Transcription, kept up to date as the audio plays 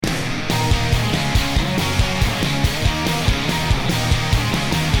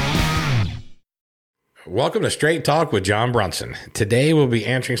Welcome to Straight Talk with Jon Brunson. Today we'll be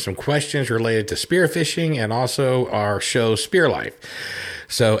answering some questions related to spearfishing and also our show Spear Life.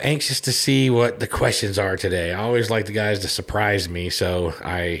 So anxious to see what the questions are today. I always like the guys to surprise me, so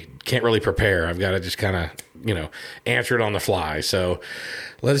I can't really prepare. I've got to just kind of, answer it on the fly. So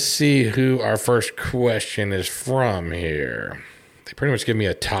let's see who our first question is from here. They pretty much give me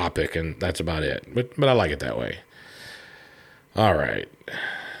a topic, and that's about it. But I like it that way. All right.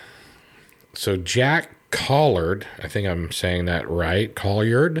 So Jack Collard, I think I'm saying that right,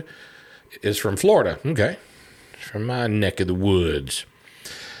 Colliard, is from Florida. Okay. From my neck of the woods.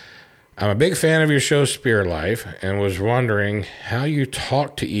 I'm a big fan of your show, Spear Life, and was wondering how you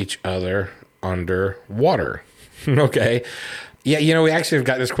talk to each other underwater. Okay. Yeah, we actually have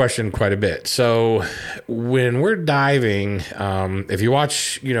got this question quite a bit. So when we're diving, if you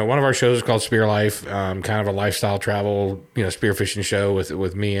watch, one of our shows is called Spear Life, kind of a lifestyle travel, spearfishing show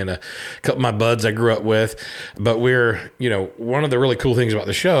with me and a couple of my buds I grew up with. But we're, one of the really cool things about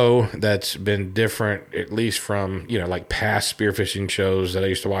the show that's been different, at least from, like past spearfishing shows that I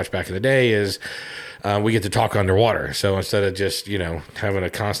used to watch back in the day is, we get to talk underwater. So instead of just, having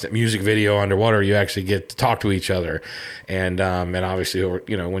a constant music video underwater, you actually get to talk to each other. And obviously,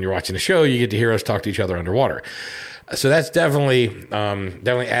 when you're watching the show, you get to hear us talk to each other underwater. So that's definitely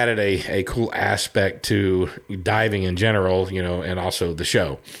added a cool aspect to diving in general, and also the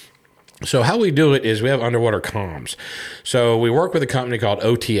show. So how we do it is we have underwater comms. So we work with a company called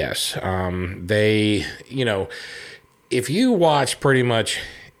OTS. If you watch pretty much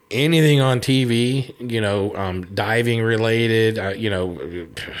anything on TV, diving related,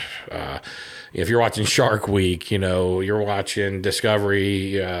 if you're watching Shark Week, you're watching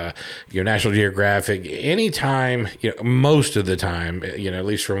Discovery, your National Geographic, anytime, most of the time, at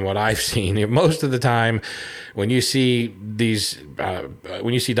least from what I've seen, most of the time when you see these,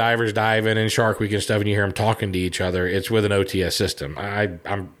 when you see divers diving in Shark Week and stuff and you hear them talking to each other, it's with an OTS system.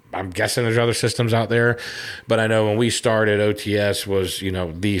 I'm guessing there's other systems out there, but I know when we started, OTS was,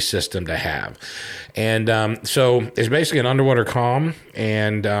 the system to have. And so it's basically an underwater comm,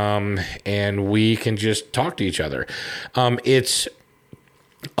 and we can just talk to each other. It's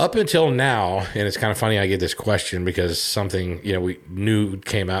up until now, and it's kind of funny I get this question because something, we knew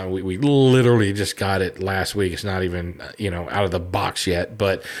came out, and we literally just got it last week. It's not even, out of the box yet,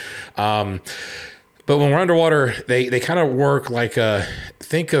 but when we're underwater, they kind of work like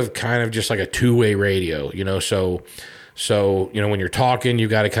think of kind of just like a two-way radio, So, when you're talking, you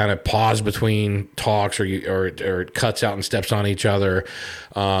got to kind of pause between talks or it cuts out and steps on each other.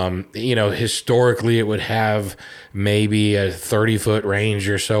 Historically it would have maybe a 30-foot range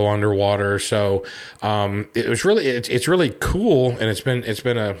or so underwater. So, it's really cool. And it's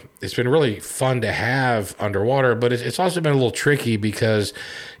been really fun to have underwater, but it's also been a little tricky because,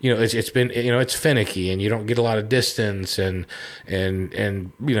 it's finicky and you don't get a lot of distance and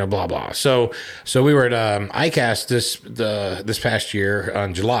blah, blah. So we were at, ICAST this past year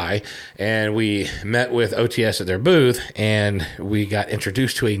on July, and we met with OTS at their booth, and we got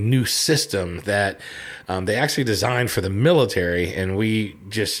introduced to a new system that they actually designed for the military, and we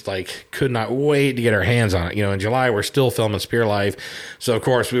just could not wait to get our hands on it. In July, we're still filming Spear Life. So of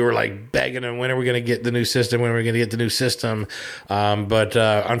course we were begging them, when are we going to get the new system? When are we going to get the new system? But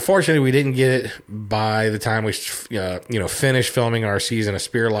unfortunately we didn't get it by the time we, finished filming our season of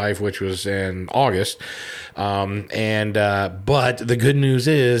Spear Life, which was in August. But the good news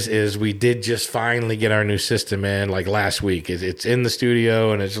is we did just finally get our new system in last week. It's in the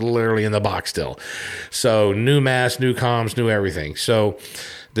studio and it's literally in the box still. So new mast, new comms, new everything. So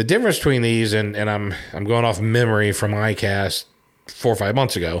the difference between these, and I'm going off memory from iCast 4 or 5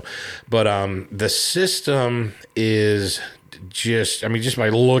 months ago, but the system is just by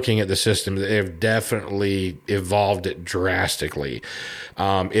looking at the system, they've definitely evolved it drastically.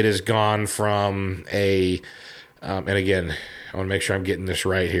 It has gone from and again, I want to make sure I'm getting this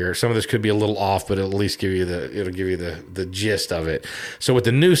right here. Some of this could be a little off, but it'll at least give you the gist of it. So with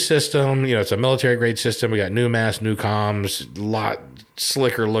the new system, it's a military grade system. We got new mast, new comms, a lot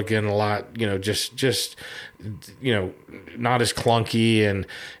slicker looking, a lot, just not as clunky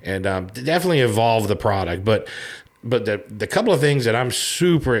and definitely evolved the product. But the couple of things that I'm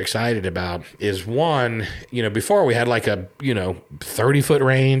super excited about is one, before we had a 30-foot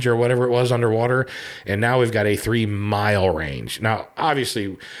range or whatever it was underwater, and now we've got a 3-mile range. Now,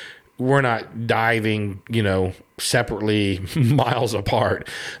 obviously, we're not diving, separately miles apart,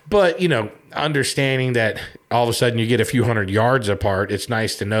 but, understanding that all of a sudden you get a few hundred yards apart, it's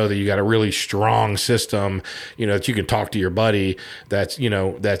nice to know that you got a really strong system, that you can talk to your buddy that's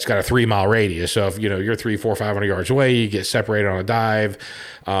got a 3 mile radius. So if, you're 300, 400, 500 yards away, you get separated on a dive.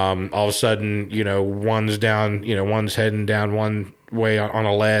 All of a sudden, one's down, one's heading down one way on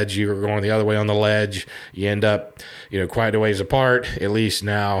a ledge, you're going the other way on the ledge, you end up quite a ways apart. At least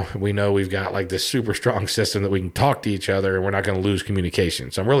now we know we've got like this super strong system that we can talk to each other and we're not going to lose communication.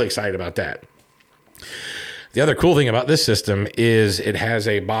 So I'm really excited about that. The other cool thing about this system is it has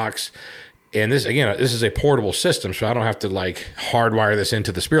a box. And this is a portable system, so I don't have to like hardwire this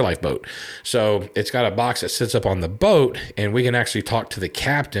into the Spear Life boat. So it's got a box that sits up on the boat, and we can actually talk to the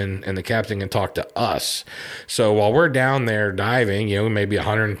captain, and the captain can talk to us. So while we're down there diving, maybe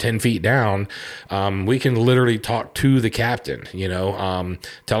 110 feet down, we can literally talk to the captain.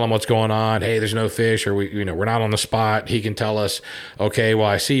 Tell him what's going on. Hey, there's no fish, or we're not on the spot. He can tell us, okay, well,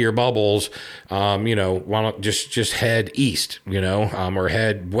 I see your bubbles. Why don't just head east, or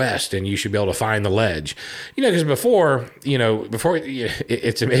head west, and you should be able to find the ledge, because before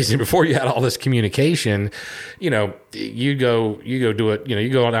it's amazing. Before you had all this communication, you go do it, you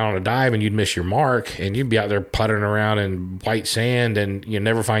go down on a dive and you'd miss your mark and you'd be out there puttering around in white sand and you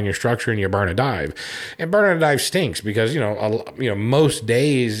never find your structure and you burn a dive. And burning a dive stinks because, most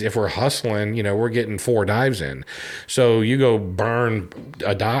days if we're hustling, we're getting 4 dives in. So you go burn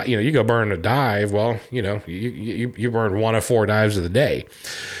a dive, well, you burn 1 of 4 dives of the day.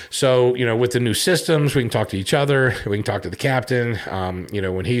 So, with the new systems, we can talk to each other. We can talk to the captain.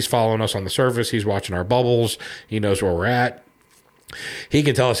 When he's following us on the surface, he's watching our bubbles. He knows where we're at. He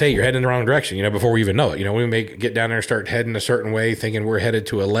can tell us, hey, you're heading in the wrong direction, before we even know it. We may get down there and start heading a certain way, thinking we're headed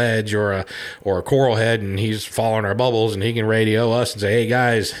to a ledge or a coral head, and he's following our bubbles, and he can radio us and say, hey,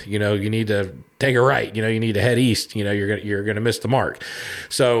 guys, you need to take a right. You need to head east. You're gonna miss the mark.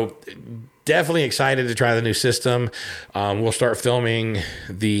 So definitely excited to try the new system. We'll start filming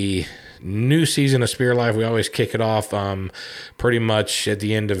the new season of Spear Life. We always kick it off pretty much at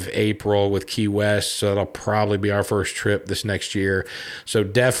the end of April with Key West, so that'll probably be our first trip this next year. So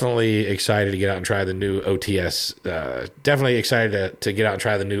definitely excited to get out and try the new OTS. Definitely excited to get out and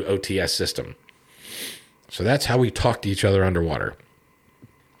try the new OTS system. So that's how we talk to each other underwater.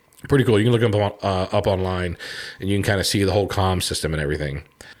 Pretty cool. You can look them up online, and you can kind of see the whole comm system and everything.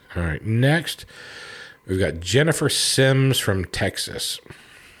 All right, next, we've got Jennifer Sims from Texas.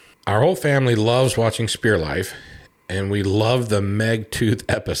 Our whole family loves watching Spear Life, and we love the Meg Tooth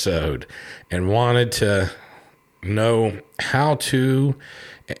episode and wanted to know how to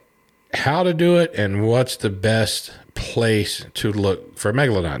do it and what's the best place to look for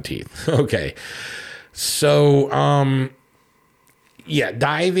Megalodon teeth. Okay, so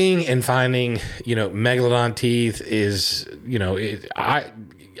diving and finding Megalodon teeth is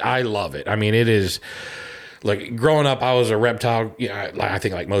I love it. I mean, it is. Like growing up, I was a reptile. I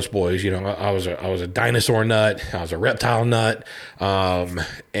think like most boys, I was a dinosaur nut. I was a reptile nut,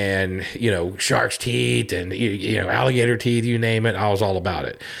 and shark's teeth and alligator teeth, you name it. I was all about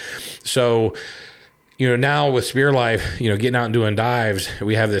it. So, now with Spear Life, getting out and doing dives,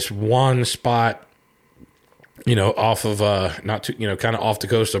 we have this one spot, off of kind of off the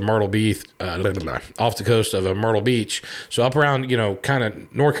coast of Myrtle Beach, off the coast of Myrtle Beach. So up around, kind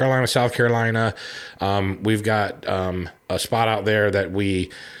of North Carolina, South Carolina, we've got a spot out there that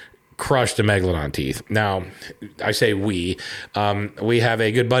we crushed the Megalodon teeth. Now, I say we have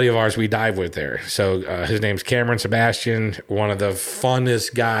a good buddy of ours we dive with there. So his name's Cameron Sabastion, one of the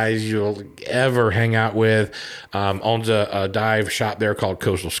funnest guys you'll ever hang out with. Owns a dive shop there called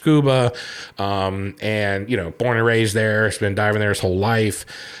Coastal Scuba, and born and raised there. Has been diving there his whole life.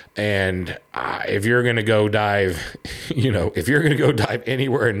 And if you're going to go dive, if you're going to go dive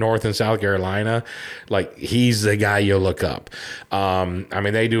anywhere in North and South Carolina, like he's the guy you'll look up.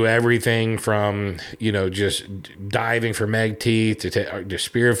 They do everything from, just diving for meg teeth to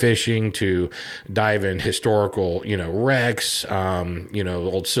spearfishing to diving historical, wrecks,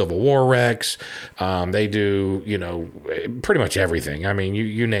 old Civil War wrecks. They do, pretty much everything. I mean,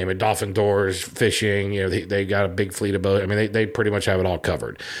 you name it, dolphin doors, fishing, they got a big fleet of boats. I mean, they pretty much have it all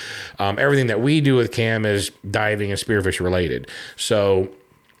covered. Everything that we do with Cam is diving and spearfish related. So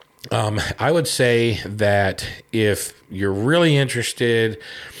I would say that if you're really interested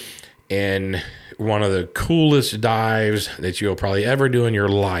in one of the coolest dives that you'll probably ever do in your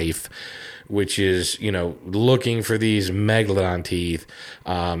life, which is, looking for these Megalodon teeth,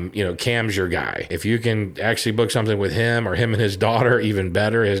 Cam's your guy. If you can actually book something with him or him and his daughter, even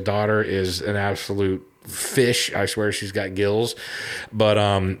better. His daughter is an absolute fish. I swear she's got gills, but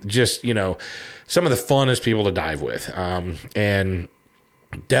just some of the funnest people to dive with, and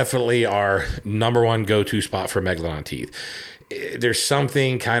definitely our number one go-to spot for Megalodon teeth. There's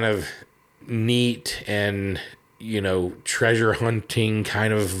something kind of neat and, treasure hunting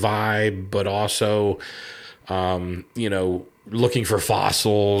kind of vibe, but also, looking for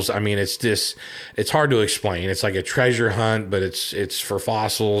fossils. I mean, it's hard to explain. It's like a treasure hunt, but it's for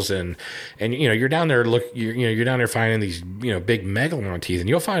fossils, and you're down there you're down there finding these big Megalodon teeth, and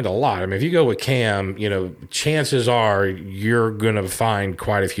you'll find a lot. I mean, if you go with Cam, chances are you're gonna find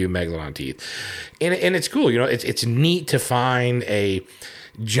quite a few Megalodon teeth, and it's cool. It's neat to find a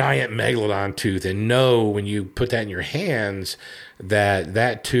giant Megalodon tooth and know when you put that in your hands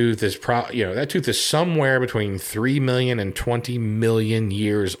that tooth is that tooth is somewhere between 3 million and 20 million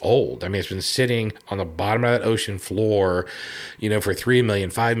years old. I mean, it's been sitting on the bottom of that ocean floor, for 3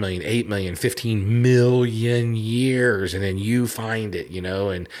 million, 5 million, 8 million, 15 million years. And then you find it,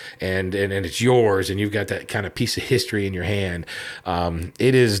 and it's yours, and you've got that kind of piece of history in your hand.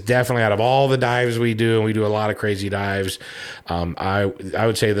 It is definitely, out of all the dives we do, and we do a lot of crazy dives, I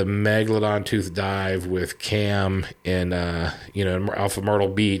would say the Megalodon tooth dive with Cam and, off of Myrtle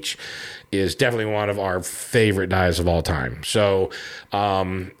Beach is definitely one of our favorite dives of all time. So,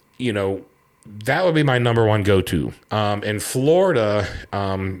 that would be my number one go-to. In Florida,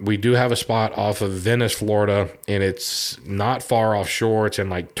 we do have a spot off of Venice, Florida, and it's not far offshore. It's in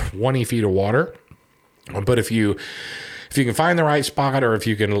like 20 feet of water. But if you can find the right spot, or if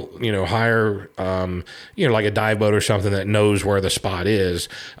you can, hire, like a dive boat or something that knows where the spot is,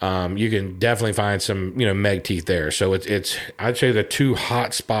 you can definitely find some, meg teeth there. So I'd say the two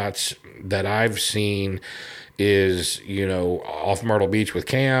hot spots that I've seen is, off Myrtle Beach with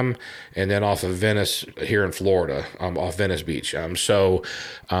Cam, and then off of Venice here in Florida, off Venice Beach.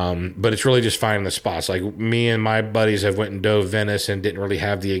 But it's really just finding the spots. Like, me and my buddies have went and dove Venice and didn't really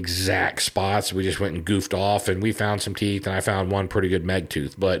have the exact spots. We just went and goofed off, and we found some teeth, and I found one pretty good meg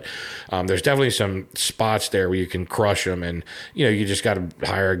tooth. But there's definitely some spots there where you can crush them, and, you just got to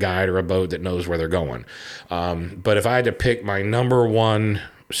hire a guide or a boat that knows where they're going. But if I had to pick my number one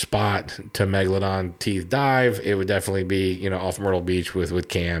spot to Megalodon teeth dive, it would definitely be, off Myrtle Beach with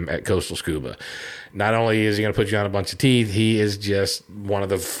Cam at Coastal Scuba. Not only is he going to put you on a bunch of teeth, he is just one of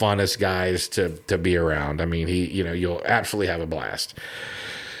the funnest guys to be around. I mean, you'll absolutely have a blast.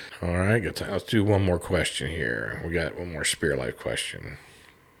 All right, good time. Let's do one more question here. We got one more Spear Life question.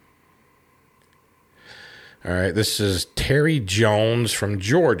 All right, this is Terry Jones from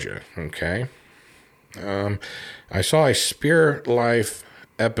Georgia. Okay. I saw a Spear Life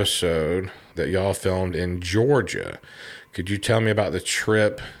episode that y'all filmed in Georgia. Could you tell me about the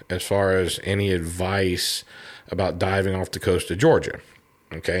trip as far as any advice about diving off the coast of Georgia?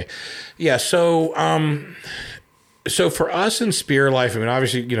 Okay. Yeah. So for us in Spear Life, I mean,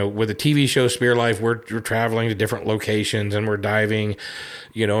 obviously, with the TV show Spear Life, we're traveling to different locations, and we're diving,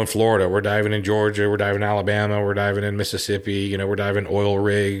 in Florida, we're diving in Georgia, we're diving in Alabama, we're diving in Mississippi, we're diving oil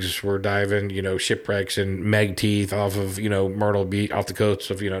rigs, we're diving, shipwrecks and meg teeth off of, Myrtle Beach, off the coasts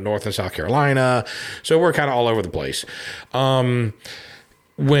of, North and South Carolina. So we're kind of all over the place. When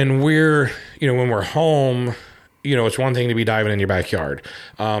we're home, it's one thing to be diving in your backyard.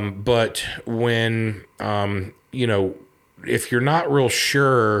 But when, if you're not real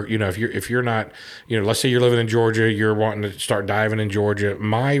sure, if you're not, let's say you're living in Georgia, you're wanting to start diving in Georgia,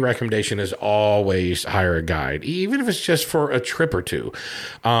 my recommendation is always hire a guide, even if it's just for a trip or two.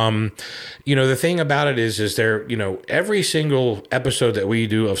 The thing about it is there, every single episode that we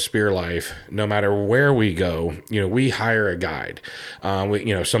do of Spear Life, no matter where we go, we hire a guide.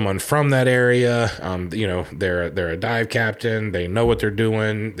 Someone from that area, they're a dive captain. They know what they're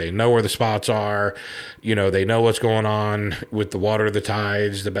doing. They know where the spots are. They know what's going on with the water, the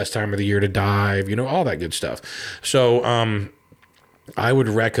tides, the best time of the year to dive, all that good stuff. So, I would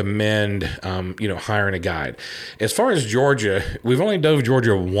recommend, hiring a guide. As far as Georgia, we've only dove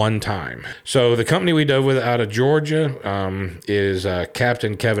Georgia one time. So the company we dove with out of Georgia is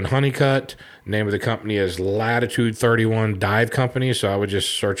Captain Kevin Honeycutt. Name of the company is Latitude 31 Dive Company. So I would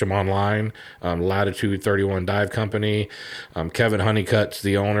just search them online. Latitude 31 Dive Company. Kevin Honeycutt's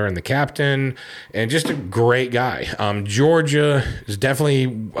the owner and the captain, and just a great guy. Georgia is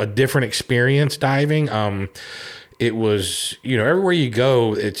definitely a different experience diving. It was, everywhere you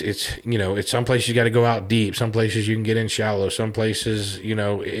go, it's some places you got to go out deep. Some places you can get in shallow. Some places,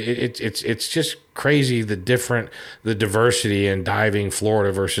 it's just crazy the diversity in diving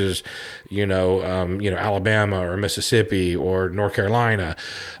Florida versus, Alabama or Mississippi or North Carolina.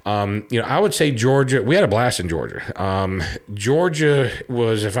 I would say Georgia, we had a blast in Georgia. Georgia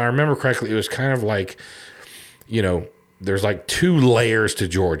was, if I remember correctly, it was kind of like, there's like two layers to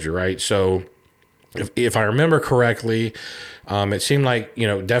Georgia, right? So if I remember correctly, it seemed like,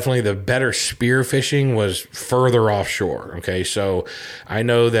 definitely the better spear fishing was further offshore. Okay. So I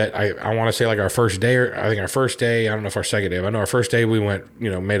know that I want to say like our first day, or I think our first day, I don't know if our second day, but I know our first day we went,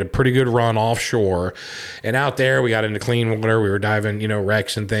 made a pretty good run offshore, and out there we got into clean water. We were diving,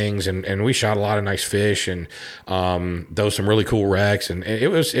 wrecks and things, and we shot a lot of nice fish, and those some really cool wrecks, and it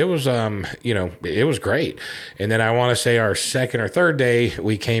was it was great. And then I want to say our second or third day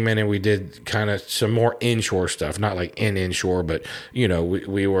we came in and we did kind of some more inshore stuff, not like inshore, but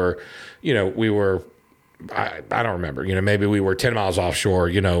we were I don't remember, maybe we were 10 miles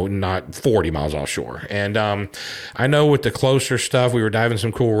offshore, not 40 miles offshore. And I know with the closer stuff, we were diving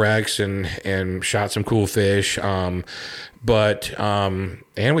some cool wrecks and shot some cool fish.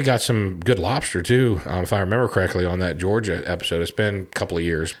 And we got some good lobster too, if I remember correctly, on that Georgia episode. It's been a couple of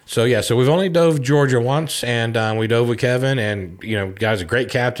years. So we've only dove Georgia once, and we dove with Kevin, and guy's a great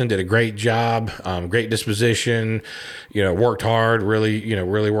captain, did a great job, great disposition, worked hard,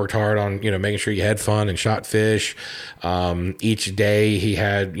 really worked hard on making sure you had fun and shot fish. Each day he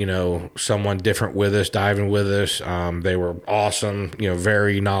had someone different with us, diving with us. They were awesome,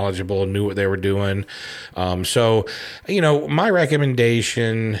 very knowledgeable, knew what they were doing. My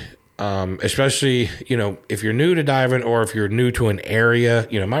recommendation, especially, if you're new to diving or if you're new to an area,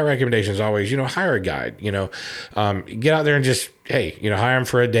 my recommendation is always, hire a guide, get out there and just, hey, hire them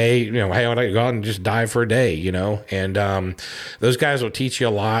for a day, hey, I want to go out and just dive for a day, and those guys will teach you a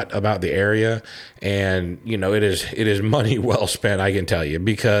lot about the area. And, it is money well spent, I can tell you,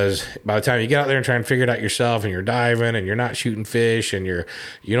 because by the time you get out there and try and figure it out yourself, and you're diving and you're not shooting fish and you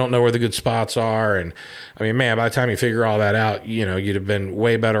don't know where the good spots are. And I mean, man, by the time you figure all that out, you'd have been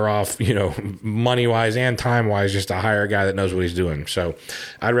way better off, money wise and time wise, just to hire a guy that knows what he's doing. So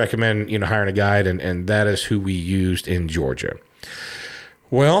I'd recommend, hiring a guide, and that is who we used in Georgia.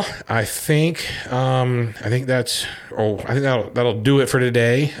 Well, I think that'll do it for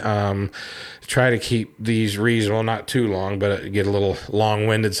today. Try to keep these reasonable, not too long, but get a little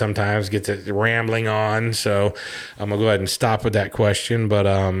long-winded sometimes, get to rambling on. So I'm going to go ahead and stop with that question. But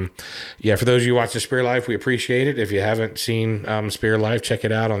for those of you who watch the Spear Life, we appreciate it. If you haven't seen Spear Life, check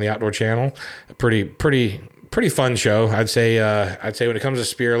it out on the Outdoor Channel. Pretty fun show. I'd say when it comes to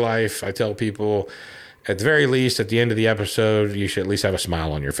Spear Life, I tell people, at the very least, at the end of the episode, you should at least have a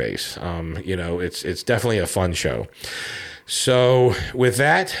smile on your face. It's definitely a fun show. So with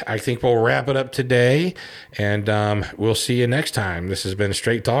that, I think we'll wrap it up today, and we'll see you next time. This has been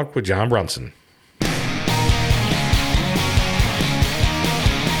Straight Talk with Jon Brunson.